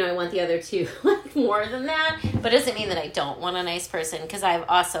 you know, I want the other two more than that. But it doesn't mean that I don't want a nice person, because I've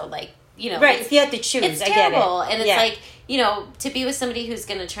also, like, you know. Right, if you have to choose, it's terrible. And it's like, you know, to be with somebody who's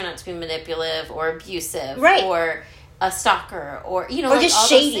going to turn out to be manipulative or abusive. Right. Or a stalker, or, you know, or like just all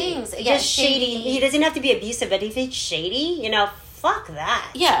shady. Those things. Just shady. He doesn't have to be abusive, but if he's shady, you know, fuck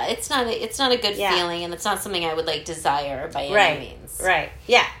that. Yeah, it's not a good feeling, and it's not something I would, like, desire by any means. Right.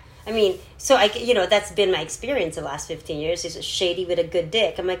 Yeah. I mean, so that's been my experience the last 15 years. Is shady with a good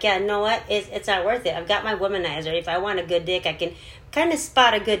dick. I'm like, yeah, you know what? It's not worth it. I've got my womanizer. If I want a good dick, I can kind of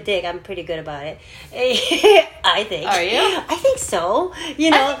spot a good dick. I'm pretty good about it. I think. Are you? I think so. You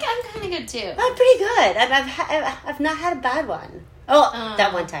know, I think I'm kind of good too. I'm pretty good. I've not had a bad one. Oh,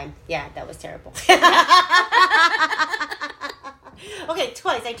 that one time. Yeah, that was terrible. Okay,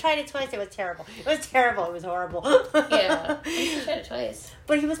 twice. I tried it twice. It was terrible. It was terrible. It was horrible. Yeah. I tried it twice.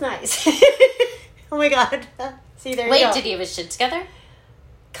 But he was nice. Oh my God. See, there you go. Wait, did he have his shit together?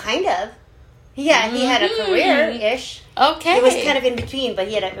 Kind of. Yeah, he had a career-ish. Okay. It was kind of in between, but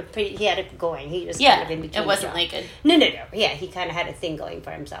he had it going. He was kind of in between. It wasn't like a... No. Yeah, he kind of had a thing going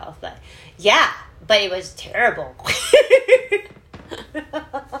for himself. But yeah, but it was terrible.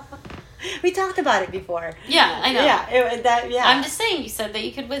 We talked about it before. Yeah, I know. Yeah, I'm just saying, you said that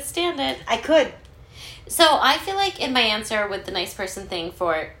you could withstand it. I could. So I feel like in my answer with the nice person thing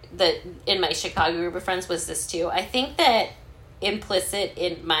in my Chicago group of friends was this too. I think that implicit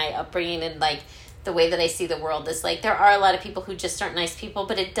in my upbringing and like the way that I see the world is like there are a lot of people who just aren't nice people,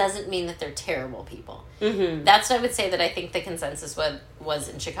 but it doesn't mean that they're terrible people. Mm-hmm. That's what I would say that I think the consensus was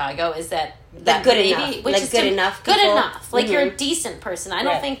in Chicago is that good maybe, enough, which like is good enough, good enough. Like you're a decent person. I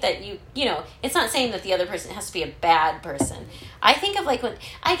don't think that you know. It's not saying that the other person has to be a bad person. I think of like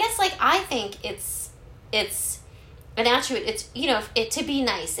I think it's an attribute. It's, you know, to be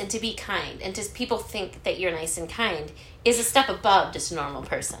nice and to be kind and to people think that you're nice and kind is a step above just a normal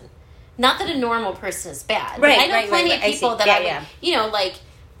person. Not that a normal person is bad. Right, I know plenty of people that I would, you know, like,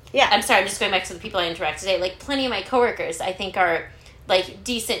 I'm sorry, I'm just going back to the people I interact today. Like, plenty of my coworkers, I think, are, like,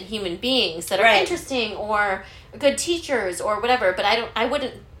 decent human beings that are interesting or good teachers or whatever. But I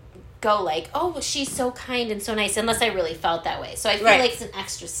wouldn't go like, oh, she's so kind and so nice, unless I really felt that way. So I feel like it's an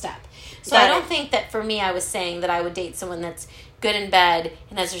extra step. So I don't think that for me, I was saying that I would date someone that's good in bed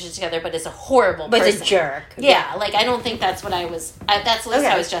and has their shit together, but is a horrible person. But is a jerk. Yeah, like, I don't think that's what I was... that's at least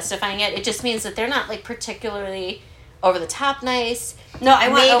how I was justifying it. It just means that they're not, like, particularly over-the-top nice. No, I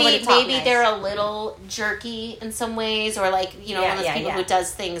want over-the-top Maybe they're a little jerky in some ways, or, like, you know, one of those people who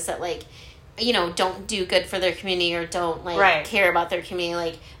does things that, like... don't do good for their community or don't Right. care about their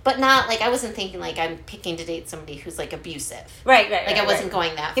community, but not I wasn't thinking I'm picking to date somebody who's abusive. Right. I wasn't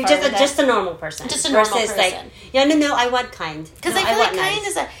going that You're far. just a normal person. Just a normal person. No, I want kind. Because no, I feel want kind nice.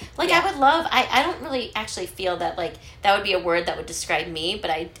 is I would love. I don't really actually feel that that would be a word that would describe me.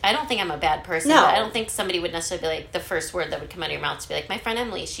 But I don't think I'm a bad person. No. But I don't think somebody would necessarily be the first word that would come out of your mouth to be my friend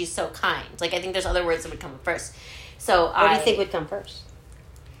Emily. She's so kind. I think there's other words that would come first. So what do you think would come first?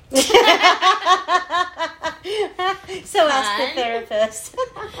 So ask the therapist.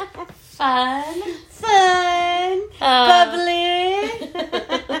 Fun. Bubbly.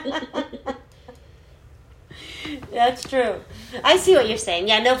 That's true. I see what you're saying.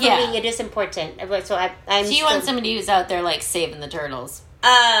 Yeah, no, for me it is important. So I'm. Do you want somebody who's out there saving the turtles?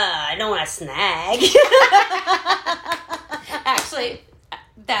 I don't want to snag. Actually,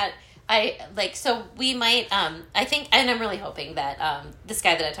 that. So we might, I think, and I'm really hoping that this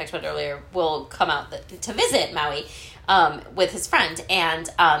guy that I talked about earlier will come out to visit Maui with his friend. And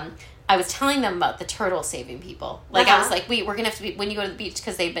I was telling them about the turtle saving people. I was we're going to have to be, when you go to the beach,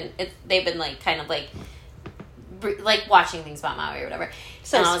 because they've been watching things about Maui or whatever.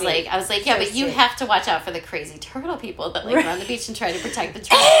 So and I was sweet. Yeah, so but you sweet. have to watch out for the crazy turtle people that Right. run the beach and try to protect the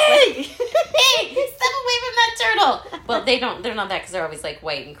turtles. Hey! Hey, step away from that turtle. Well, they're not that because they're always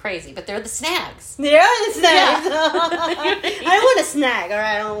white and crazy, but they're the snags. They're the snags. Yeah. I don't want a snag, all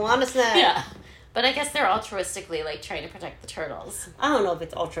right? I don't want a snag. Yeah. But I guess they're altruistically trying to protect the turtles. I don't know if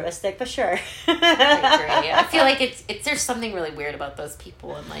it's altruistic, but sure. I agree. I feel it's there's something really weird about those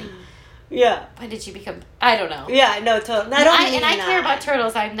people and yeah. When did you become? I don't know. Yeah, no, totally. I care about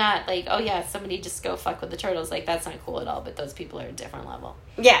turtles. I'm not somebody just go fuck with the turtles. That's not cool at all. But those people are a different level.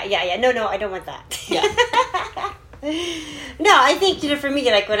 Yeah. No, I don't want that. Yeah. No, I think for me,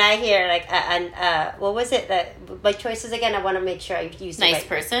 when I hear what was it that my choices again? I want to make sure I use the Nice right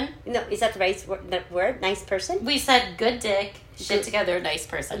person. No, is that the right word? Nice person. We said good dick, shit together, nice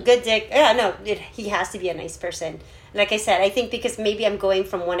person. Good dick. Yeah, no, he has to be a nice person. Like I said, I think because maybe I'm going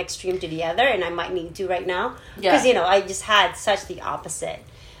from one extreme to the other, and I might need to right now. Because, I just had such the opposite.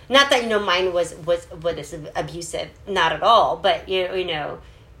 Not that, mine was abusive. Not at all. But,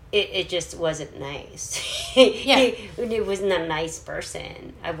 it just wasn't nice. Yeah. It wasn't a nice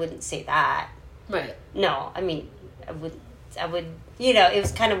person. I wouldn't say that. Right. No, I mean, I would, it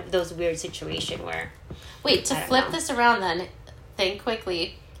was kind of those weird situation where. Wait, to flip this around then, think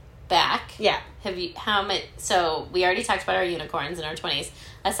quickly back. Yeah. So we already talked about our unicorns in our 20s.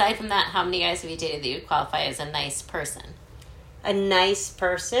 Aside from that, how many guys have you dated that you would qualify as a nice person? A nice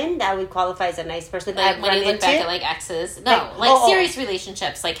person that would qualify as a nice person that I've when run you look into? back at exes, no, serious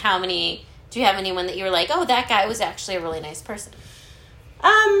relationships. How many? Do you have anyone that you were oh, that guy was actually a really nice person?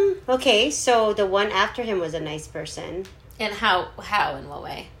 Okay, so the one after him was a nice person. And how in what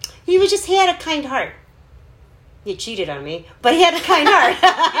way? He had a kind heart. He cheated on me, but he had a kind heart.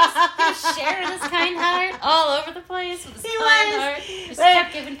 He's sharing his kind heart all over the place with his kind heart. Just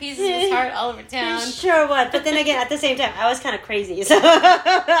kept giving pieces of his heart all over town. He sure was. But then again, at the same time, I was kind of crazy. So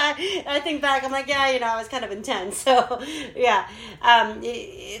I think back, I'm I was kind of intense. So, yeah.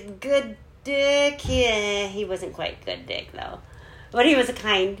 Good dick. Yeah, he wasn't quite good dick, though. But he was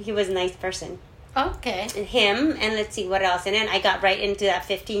a nice person. Okay. Him, and let's see, what else? And then I got right into that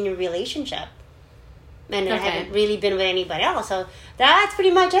 15-year relationship. And I haven't really been with anybody else. So that's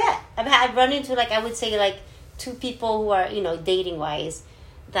pretty much it. I've run into, I would say, two people who are, dating-wise,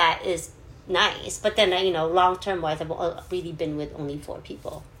 that is nice. But then, long-term-wise, I've really been with only 4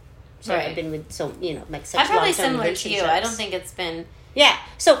 people. So I've been with, such long-term I'm probably similar to you. I don't think it's been... Yeah.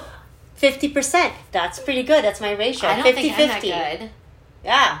 So 50%. That's pretty good. That's my ratio. I don't think I'm that good.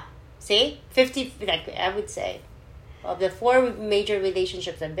 Yeah. See? 50, I would say. Of the 4 major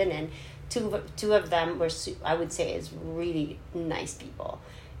relationships I've been in, two of them were, I would say, is really nice people.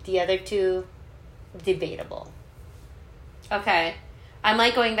 The other 2, debatable. Okay. I'm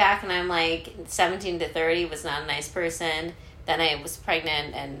going back and I'm 17 to 30 was not a nice person. Then I was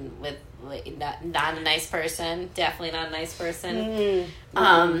pregnant and with not a nice person. Definitely not a nice person.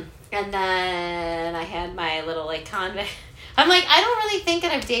 Mm-hmm. And then I had my little convict. I'm I don't really think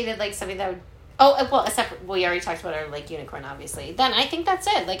that I've dated something that would. Oh, well, except we already talked about our unicorn, obviously. Then I think that's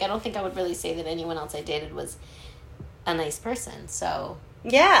it. I don't think I would really say that anyone else I dated was a nice person. So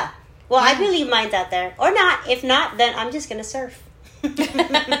yeah. Well, I believe mine's out there, or not. If not, then I'm just gonna surf.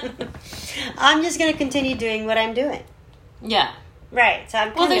 I'm just gonna continue doing what I'm doing. Yeah. Right.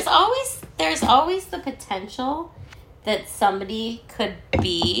 So there's always the potential that somebody could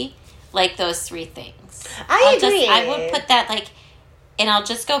be those 3 things. I agree. I would put that And I'll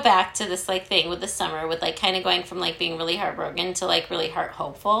just go back to this, like, thing with the summer, with, like, kind of going from, like, being really heartbroken to, like, really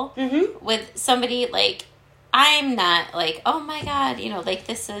hopeful. Mm-hmm. With somebody, like, I'm not, like, oh, my God, you know, like,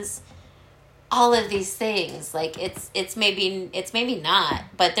 this is all of these things. Like, it's maybe not,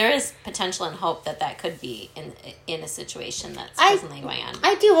 but there is potential and hope that could be in a situation that's presently going on.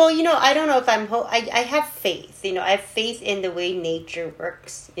 I do. Well, you know, I don't know if I have faith. You know, I have faith in the way nature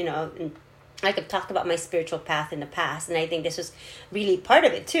works, you know, and like I've talked about my spiritual path in the past, and I think this was really part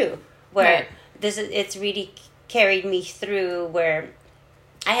of it too, where it's really carried me through, where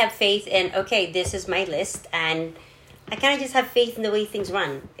I have faith in, okay, this is my list, and I kind of just have faith in the way things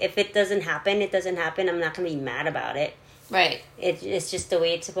run. If it doesn't happen, it doesn't happen. I'm not going to be mad about it. Right. It's just the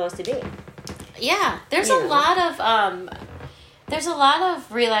way it's supposed to be. Yeah, there's a lot of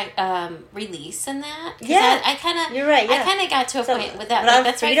release in that. Yeah, I kind of. You're right. Yeah. I kind of got to a point with that. Like,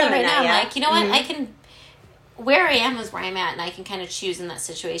 that's right now. I'm like, you know what? Mm-hmm. I can. Where I am is where I'm at, and I can kind of choose in that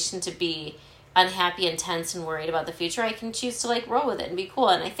situation to be unhappy and tense and worried about the future. I can choose to, like, roll with it and be cool.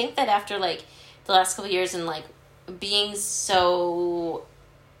 And I think that after, like, the last couple of years and, like, being so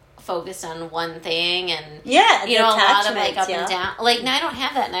focused on one thing, and you know, a lot of, like, up and down, like, now I don't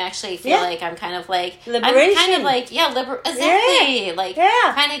have that, and I actually feel like I'm kind of like liberation. I'm kind of like exactly like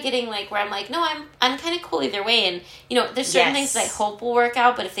kind of getting, like, where I'm like, no, I'm kind of cool either way, and you know, there's certain things that I hope will work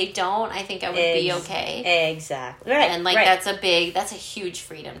out, but if they don't, I think I would be okay. Exactly. Right. And, like, that's a huge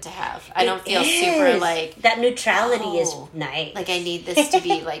freedom to have. I don't feel super, like, that neutrality is nice. Like, I need this to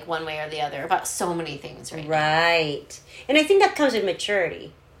be, like, one way or the other about so many things now. Right. And I think that comes with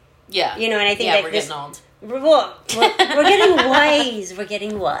maturity. Yeah. You know, and I think we're getting old. We're getting wise. We're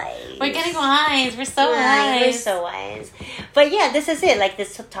getting wise. We're getting wise. We're so wise. We're so wise. But yeah, this is it. Like,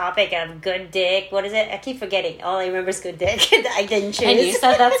 this topic of good dick. What is it? I keep forgetting. All I remember is good dick. I didn't choose. And you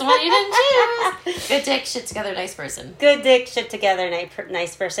said that's the one you didn't choose. Good dick, shit together, nice person. Good dick, shit together,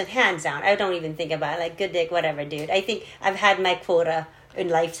 nice person. Hands down. I don't even think about it. Like, good dick, whatever, dude. I think I've had my quota in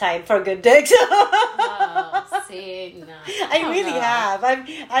lifetime for good dicks. See, no. I really have.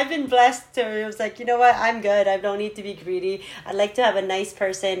 I've been blessed to. It was like, you know what? I'm good. I don't need to be greedy. I'd like to have a nice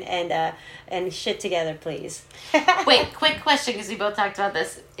person and shit together, please. Wait, quick question, because we both talked about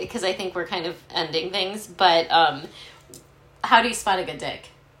this, because I think we're kind of ending things. But how do you spot a good dick?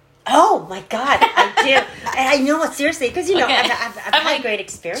 Oh my God, I do. I know, seriously, because you know, I've had great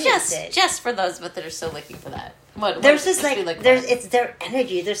experiences. Just for those that are still looking for that. There's just like it's their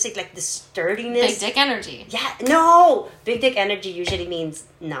energy. There's like the sturdiness. Big dick energy. Yeah, no, big dick energy usually means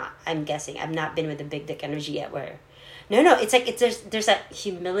not. I'm guessing. I've not been with a big dick energy yet. Where, no, it's like there's that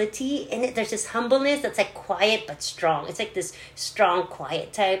humility in it. There's this humbleness that's like quiet but strong. It's like this strong,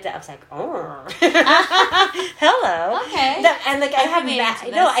 quiet type that I was like, oh, hello, okay. And like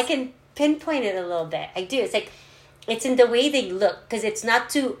I can pinpoint it a little bit. I do. It's like it's in the way they look, because it's not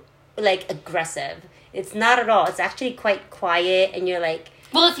too, like, aggressive. It's not at all. It's actually quite quiet, and you're like...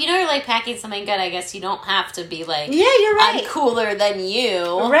 Well, if you know you're, like, packing something good, I guess you don't have to be like... Yeah, you're right. I'm cooler than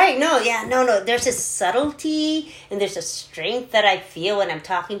you. Right. No. There's a subtlety, and there's a strength that I feel when I'm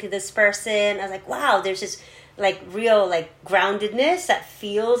talking to this person. I was like, wow, there's this, like, real, like, groundedness that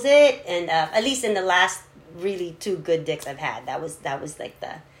feels it. And at least in the last really 2 good dicks I've had, that was like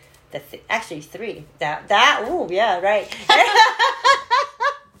actually 3. Oh, yeah, right.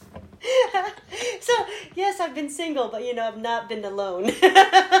 So, yes, I've been single, but, you know, I've not been alone.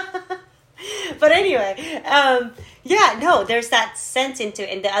 But anyway, there's that sense into it.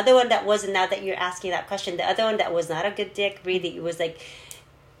 And the other one that wasn't, now that you're asking that question, the other one that was not a good dick, really, it was like,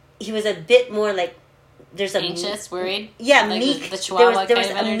 he was a bit more like, there's a... Anxious, worried? Yeah, like meek. The chihuahua there was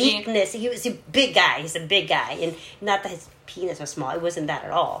kind a of energy. meekness. He's a big guy. He's a big guy. And not that his penis was small. It wasn't that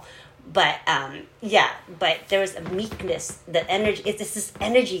at all. But, but there was a meekness, the energy. It's this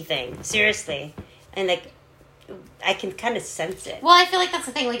energy thing, seriously. And, like, I can kind of sense it. Well, I feel like that's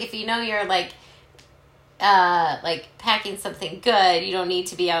the thing. Like, if you know you're, like packing something good, you don't need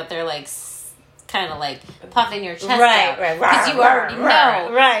to be out there, like, kind of, like, puffing your chest out. Right. Because you already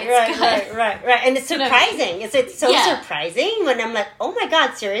know. Right. And it's surprising. It's so surprising when I'm like, oh, my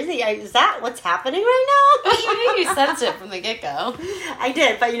God, seriously? Is that what's happening right now? Well, you sensed it from the get-go. I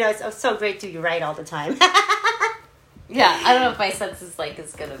did, but, you know, it's so great to be right all the time. Yeah, I don't know if my sense is, like,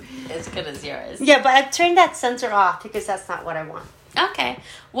 as good as yours. Yeah, but I've turned that sensor off because that's not what I want. Okay.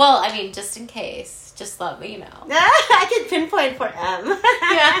 Well, I mean, just in case, just let me know. I can pinpoint for M.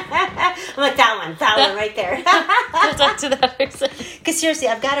 Yeah. I'm like, that one right there. I'll talk to that person. Because seriously,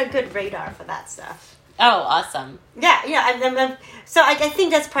 I've got a good radar for that stuff. Oh, awesome. Yeah. So I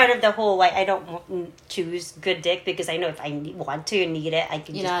think that's part of the whole why I don't choose good dick, because I know if I want to need it, I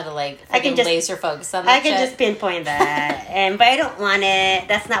can. You know how to I can just laser focus on that. I can just pinpoint that, but I don't want it.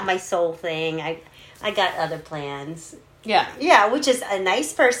 That's not my soul thing. I got other plans. Yeah, which is a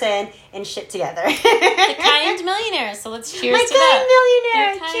nice person and shit together. The kind millionaire. So let's cheers to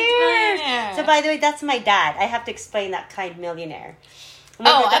that. Kind Cheers. millionaire. So by the way, that's my dad. I have to explain that kind millionaire.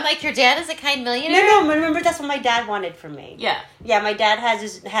 Remember I'm like, your dad is a kind millionaire? No, remember that's what my dad wanted for me. Yeah. Yeah, my dad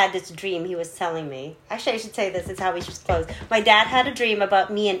had this dream he was telling me. Actually, I should say this. It's how we should close. My dad had a dream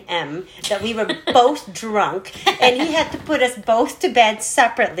about me and M, that we were both drunk, and he had to put us both to bed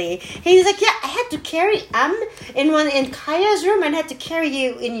separately. He was like, yeah, I had to carry M in Kaya's room, and I had to carry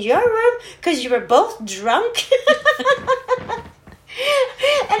you in your room because you were both drunk.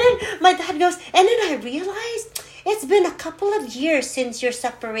 And then my dad goes, and then I realized it's been a couple of years since your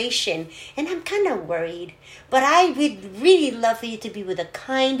separation, and I'm kind of worried. But I would really love for you to be with a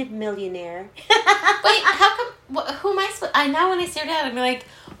kind millionaire. Wait, how come? Who am I supposed? I now when I stare down, I'm like,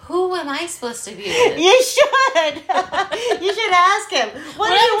 who am I supposed to be with? You should. You should ask him. What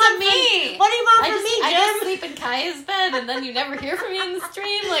do you want me? What do you want from me, Jim? I just sleep in Kaya's bed, and then you never hear from me in the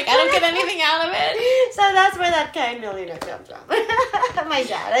stream. Like, I don't get anything out of it. So that's where that kind millionaire comes from. My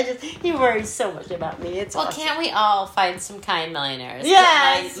dad, he worries so much about me. It's awesome. Can't we all find some kind millionaires?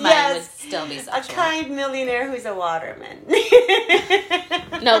 Yes, mine would still be sexual. A kind millionaire who's a waterman.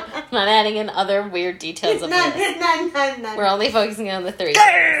 Nope, not adding in other weird details of this. None. We're only focusing on the 3.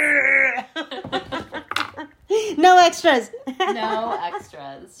 No extras. No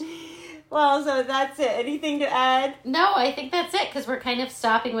extras. Well, so that's it. Anything to add? No, I think that's it, because we're kind of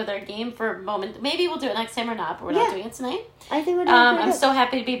stopping with our game for a moment. Maybe we'll do it next time or not, but we're not doing it tonight. I think we're doing it. I'm so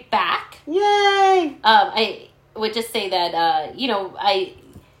happy to be back. Yay! I would just say that, I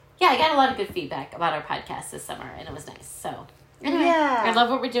got a lot of good feedback about our podcast this summer, and it was nice. So, anyway, I love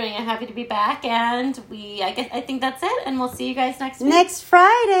what we're doing. I'm happy to be back, and I think that's it, and we'll see you guys next week. Next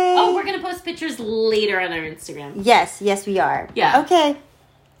Friday. Oh, we're going to post pictures later on our Instagram. Yes, we are. Yeah. Okay.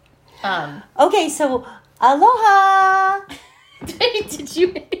 Okay, so aloha. Did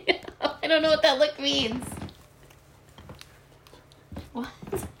you? I don't know what that look means. What?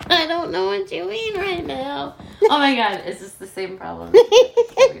 I don't know what you mean right now. Oh my god, is this the same problem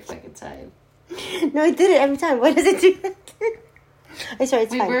every fucking time? No, it did it every time. What does it do? I'm sorry,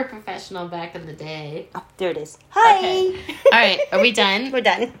 it's fine. We were professional back in the day. Oh, there it is. Hi. Okay. All right, are we done? We're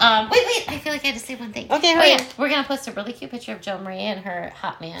done. Wait. I feel like I had to say one thing. Okay, hurry. Yeah, we're gonna post a really cute picture of Jo Marie and her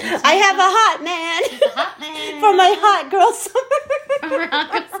hot man. I have a hot man. She's a hot man. For my hot girl summer. For her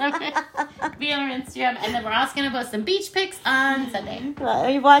hot girl summer. Be on our Instagram, and then we're also gonna post some beach pics on Sunday.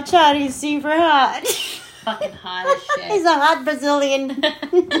 Well, watch out, he's super hot. Fucking hot as shit. He's a hot Brazilian.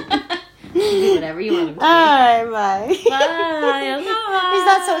 Do whatever you want him to. Alright, bye. Bye. Aloha. He's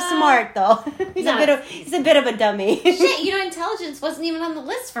not so smart though. He's a bit of a dummy. Shit, intelligence wasn't even on the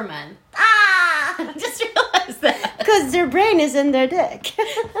list for men. I just realized that. Because their brain is in their dick.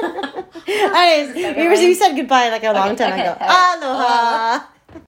 Anyways, we said goodbye like a long time ago. Aloha. Aloha.